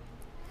me.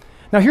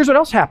 Now here's what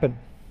else happened.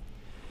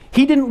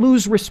 He didn't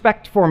lose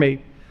respect for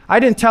me. I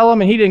didn't tell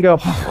him and he didn't go,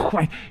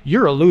 oh,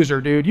 you're a loser,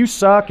 dude. You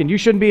suck and you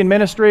shouldn't be in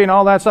ministry and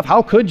all that stuff.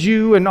 How could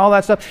you and all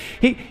that stuff.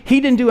 He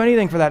didn't do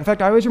anything for that. In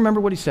fact, I always remember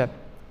what he said.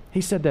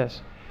 He said this.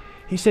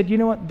 He said, you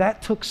know what?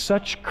 That took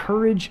such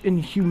courage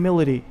and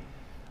humility.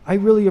 I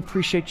really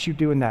appreciate you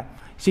doing that.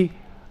 See,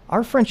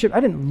 our friendship, I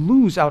didn't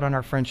lose out on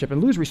our friendship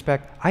and lose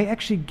respect. I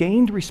actually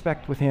gained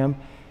respect with him,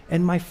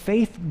 and my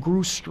faith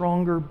grew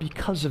stronger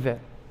because of it.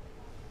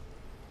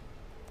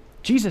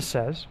 Jesus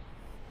says,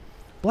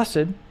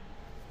 blessed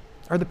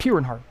are the pure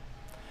in heart.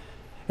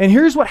 And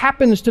here's what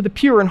happens to the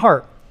pure in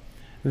heart.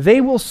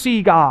 They will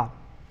see God.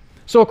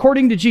 So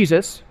according to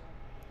Jesus,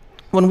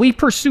 when we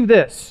pursue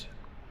this,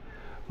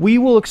 we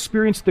will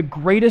experience the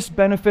greatest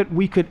benefit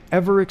we could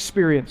ever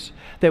experience,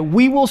 that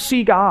we will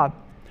see God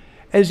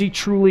as he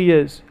truly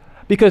is.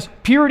 Because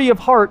purity of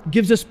heart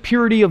gives us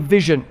purity of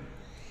vision.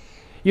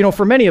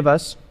 For many of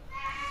us,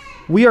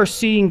 we are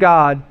seeing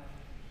God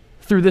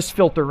through this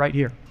filter right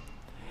here.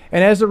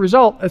 And as a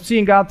result of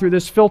seeing God through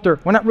this filter,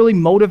 we're not really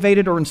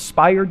motivated or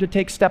inspired to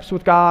take steps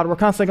with God. We're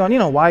constantly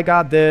going, why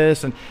God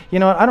this? And,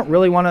 I don't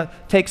really want to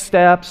take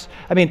steps.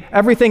 I mean,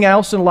 everything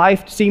else in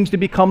life seems to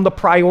become the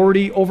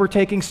priority over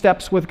taking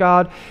steps with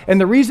God. And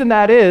the reason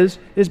that is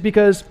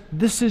because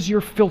this is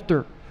your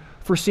filter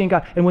for seeing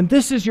God. And when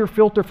this is your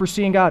filter for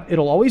seeing God,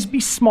 it'll always be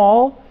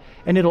small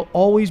and it'll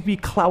always be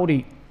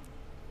cloudy.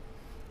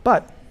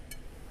 But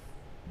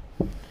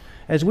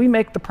as we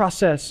make the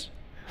process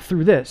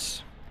through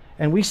this,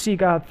 and we see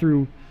God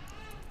through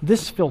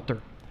this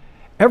filter,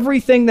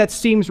 everything that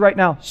seems right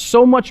now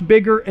so much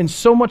bigger and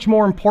so much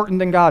more important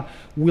than God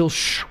will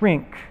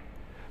shrink,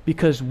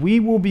 because we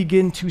will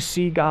begin to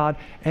see God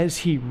as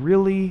he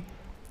really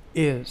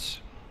is.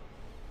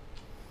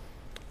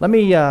 Let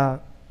me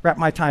wrap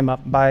my time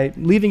up by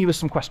leaving you with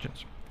some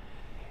questions.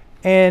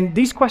 And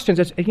these questions,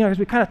 as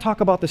we kind of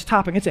talk about this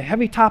topic, it's a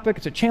heavy topic,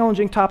 it's a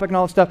challenging topic and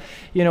all that stuff.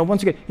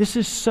 Once again, this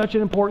is such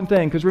an important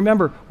thing, because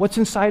remember, what's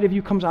inside of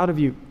you comes out of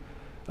you.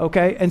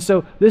 Okay? And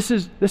so this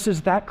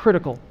is that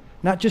critical,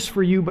 not just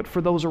for you, but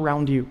for those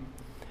around you.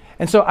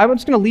 And so I'm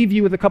just going to leave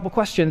you with a couple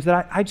questions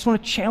that I just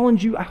want to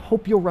challenge you. I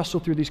hope you'll wrestle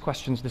through these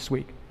questions this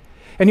week.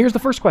 And here's the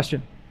first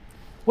question.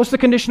 What's the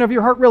condition of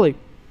your heart really?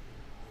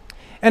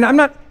 And I'm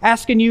not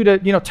asking you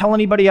to, tell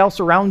anybody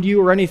else around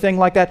you or anything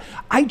like that.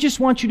 I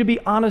just want you to be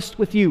honest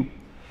with you.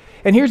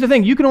 And here's the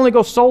thing. You can only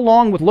go so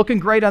long with looking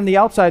great on the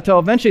outside till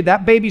eventually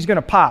that baby's going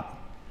to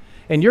pop.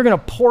 And you're going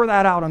to pour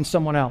that out on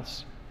someone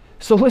else.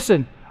 So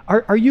listen,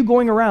 are you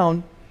going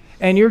around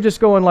and you're just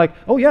going like,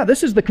 oh yeah,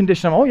 this is the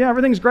condition. Oh yeah,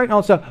 everything's great and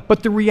all that stuff.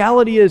 But the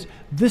reality is,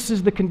 this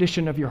is the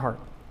condition of your heart.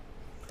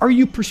 Are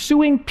you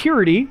pursuing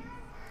purity?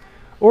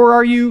 Or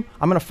are you,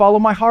 I'm going to follow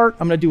my heart,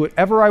 I'm going to do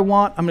whatever I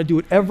want, I'm going to do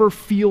whatever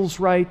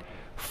feels right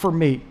for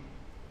me?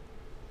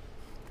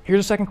 Here's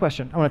a second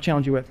question I want to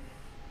challenge you with.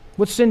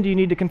 What sin do you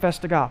need to confess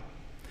to God?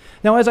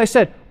 Now, as I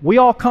said, we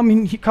all come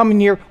in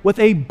here with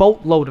a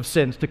boatload of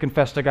sins to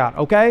confess to God,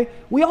 okay?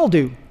 We all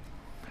do.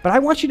 But I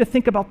want you to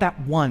think about that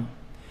one.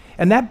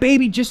 And that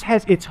baby just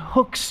has its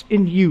hooks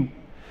in you.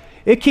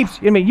 You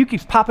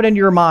keep popping into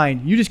your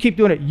mind. You just keep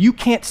doing it. You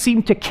can't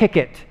seem to kick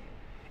it.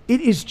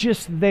 It is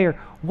just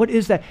there. What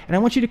is that? And I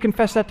want you to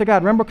confess that to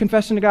God. Remember what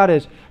confessing to God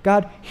is.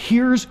 God,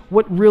 here's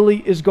what really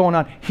is going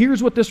on.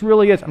 Here's what this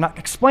really is. I'm not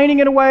explaining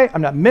it away.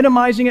 I'm not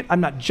minimizing it. I'm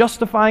not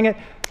justifying it.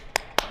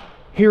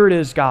 Here it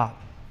is, God.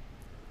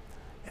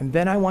 And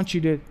then I want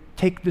you to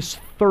take this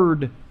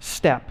third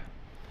step.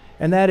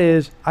 And that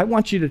is, I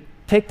want you to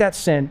take that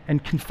sin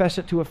and confess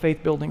it to a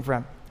faith-building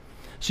friend.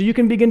 So you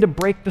can begin to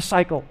break the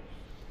cycle.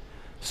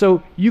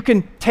 So you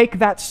can take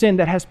that sin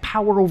that has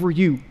power over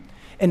you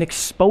and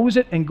expose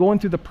it and going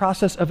through the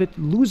process of it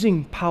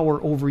losing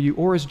power over you.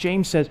 Or as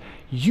James says,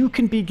 you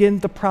can begin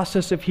the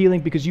process of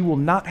healing, because you will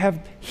not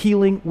have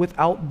healing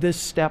without this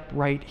step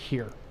right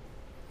here.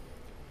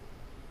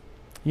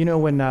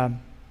 When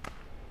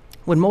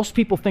most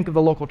people think of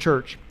the local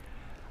church,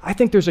 I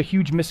think there's a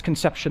huge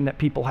misconception that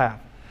people have.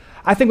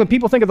 I think when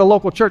people think of the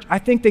local church, I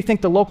think they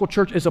think the local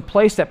church is a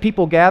place that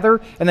people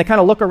gather and they kind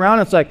of look around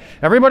and it's like,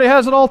 everybody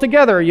has it all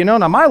together,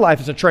 Now my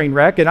life is a train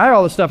wreck and I have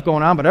all this stuff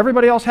going on, but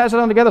everybody else has it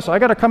all together, so I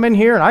got to come in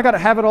here and I got to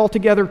have it all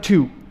together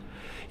too.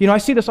 I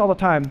see this all the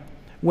time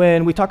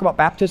when we talk about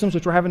baptisms,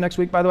 which we're having next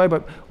week, by the way,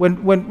 but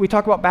when we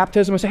talk about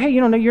baptism, we say, hey,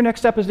 your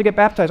next step is to get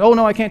baptized. Oh,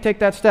 no, I can't take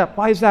that step.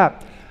 Why is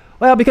that?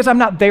 Well, because I'm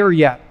not there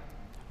yet.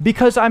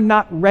 Because I'm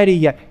not ready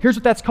yet. Here's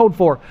what that's code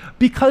for.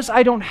 Because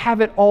I don't have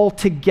it all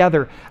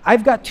together.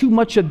 I've got too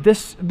much of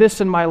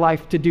this in my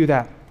life to do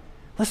that.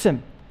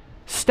 Listen,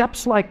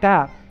 steps like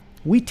that,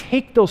 we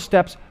take those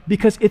steps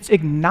because it's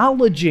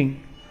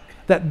acknowledging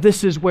that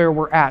this is where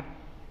we're at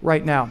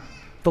right now.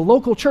 The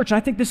local church, and I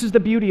think this is the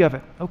beauty of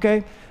it,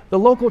 okay? The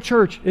local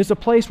church is a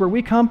place where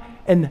we come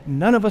and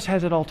none of us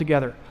has it all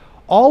together.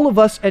 All of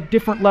us at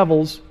different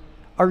levels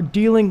are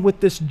dealing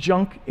with this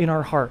junk in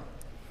our heart.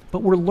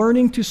 But we're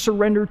learning to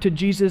surrender to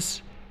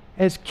Jesus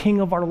as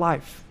King of our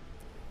life.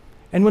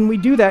 And when we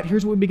do that,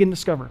 here's what we begin to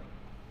discover.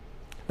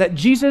 That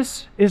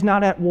Jesus is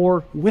not at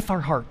war with our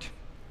heart.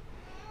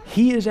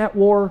 He is at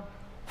war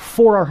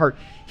for our heart.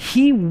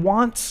 He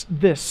wants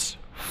this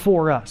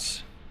for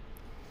us.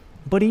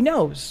 But he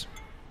knows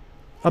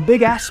a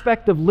big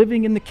aspect of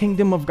living in the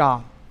kingdom of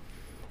God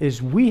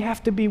is we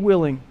have to be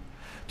willing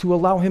to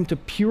allow him to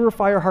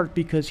purify our heart,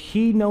 because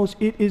he knows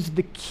it is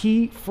the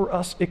key for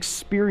us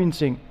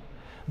experiencing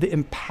the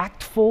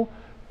impactful,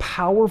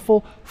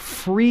 powerful,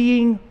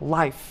 freeing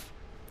life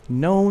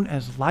known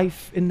as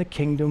life in the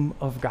kingdom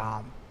of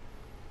God.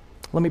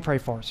 Let me pray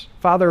for us.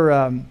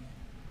 Father,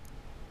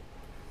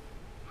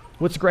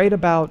 what's great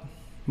about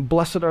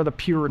blessed are the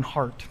pure in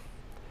heart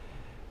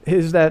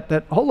is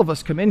that all of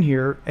us come in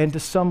here and to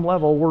some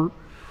level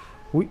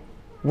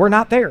we're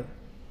not there.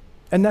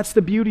 And that's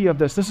the beauty of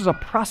this. This is a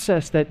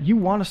process that you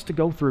want us to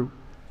go through.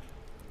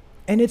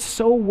 And it's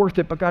so worth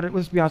it, but God,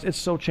 let's be honest, it's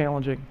so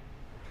challenging.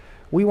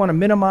 We want to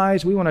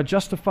minimize, we want to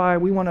justify,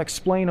 we want to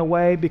explain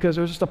away because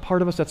there's just a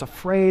part of us that's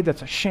afraid,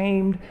 that's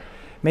ashamed.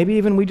 Maybe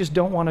even we just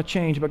don't want to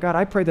change. But God,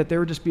 I pray that there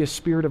would just be a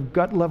spirit of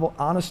gut level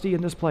honesty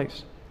in this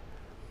place.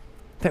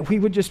 That we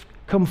would just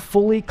come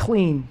fully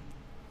clean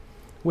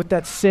with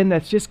that sin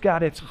that's just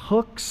got its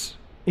hooks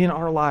in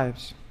our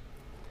lives.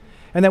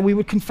 And that we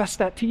would confess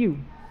that to you.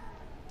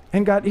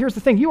 And God, here's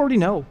the thing, you already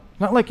know.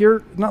 Not like you're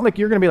going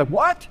to be like,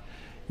 what?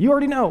 You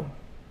already know.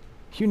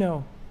 You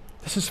know.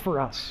 This is for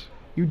us.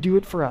 You do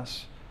it for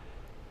us.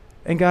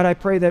 And God, I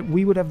pray that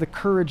we would have the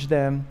courage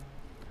then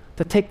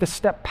to take the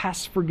step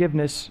past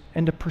forgiveness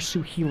and to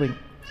pursue healing.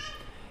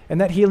 And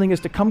that healing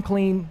is to come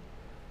clean,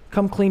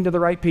 come clean to the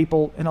right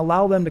people and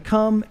allow them to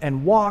come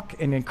and walk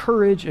and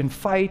encourage and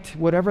fight,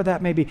 whatever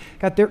that may be.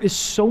 God, there is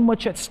so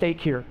much at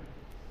stake here.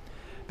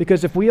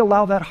 Because if we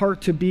allow that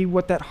heart to be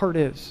what that heart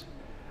is,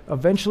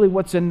 eventually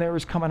what's in there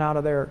is coming out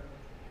of there.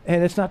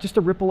 And it's not just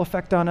a ripple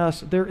effect on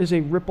us, there is a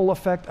ripple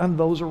effect on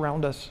those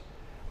around us.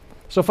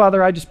 So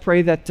Father, I just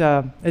pray that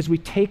as we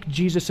take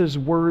Jesus'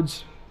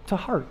 words to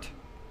heart,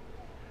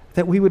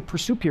 that we would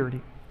pursue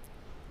purity.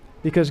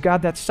 Because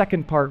God, that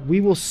second part,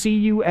 we will see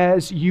you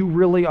as you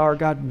really are.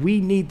 God, we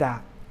need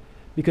that.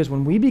 Because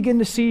when we begin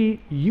to see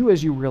you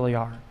as you really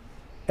are,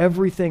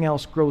 everything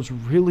else grows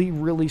really,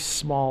 really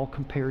small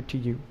compared to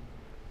you.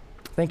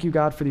 Thank you,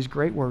 God, for these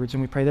great words,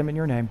 and we pray them in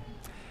your name.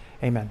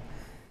 Amen.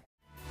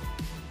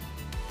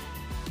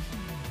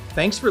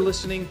 Thanks for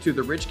listening to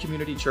the Ridge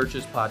Community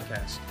Churches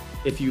podcast.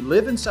 If you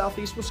live in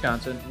Southeast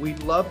Wisconsin,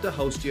 we'd love to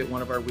host you at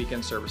one of our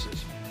weekend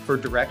services. For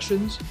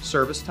directions,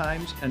 service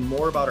times, and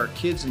more about our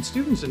kids and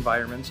students'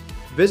 environments,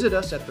 visit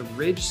us at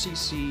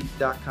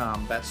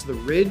theridgecc.com. That's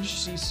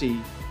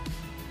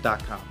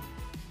theridgecc.com.